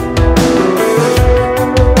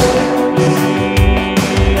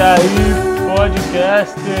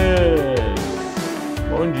podcasters!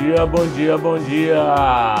 Bom dia, bom dia, bom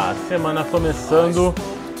dia! Semana começando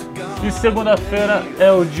e segunda-feira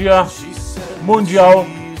é o Dia Mundial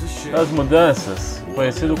das Mudanças,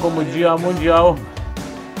 conhecido como Dia Mundial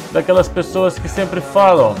daquelas pessoas que sempre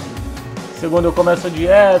falam: segunda eu começo a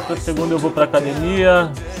dieta, segunda eu vou pra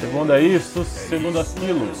academia, segunda isso, segunda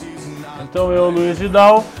aquilo. Então eu, Luiz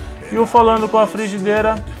Vidal, e o Falando com a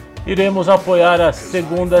Frigideira, iremos apoiar a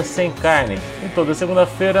Segunda sem Carne. Em toda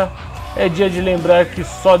segunda-feira é dia de lembrar que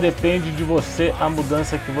só depende de você a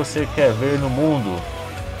mudança que você quer ver no mundo.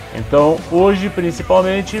 Então hoje,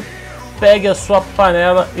 principalmente, pegue a sua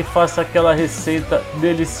panela e faça aquela receita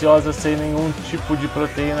deliciosa sem nenhum tipo de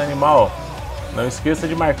proteína animal. Não esqueça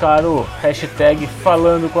de marcar o hashtag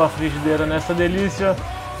Falando com a Frigideira nessa delícia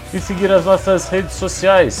e seguir as nossas redes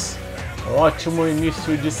sociais. Um ótimo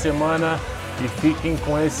início de semana e fiquem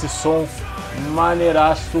com esse som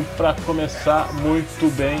maneiraço para começar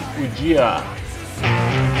muito bem o dia.